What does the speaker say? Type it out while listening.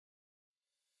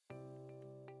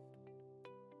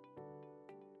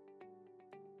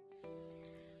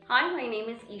Hi, my name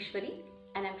is Ishwari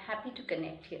and I'm happy to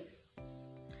connect here.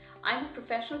 I'm a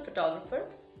professional photographer,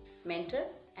 mentor,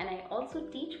 and I also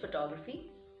teach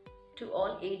photography to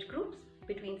all age groups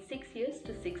between 6 years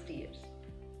to 60 years.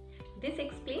 This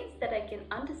explains that I can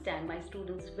understand my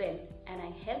students well and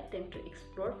I help them to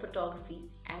explore photography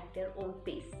at their own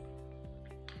pace.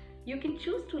 You can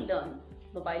choose to learn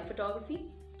mobile photography,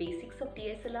 basics of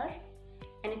DSLR,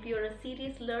 and if you're a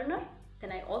serious learner,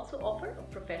 then I also offer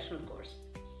a professional course.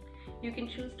 You can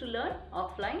choose to learn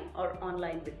offline or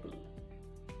online with me.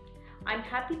 I'm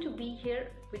happy to be here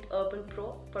with Urban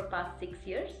Pro for past 6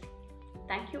 years.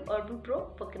 Thank you Urban Pro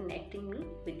for connecting me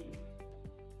with you.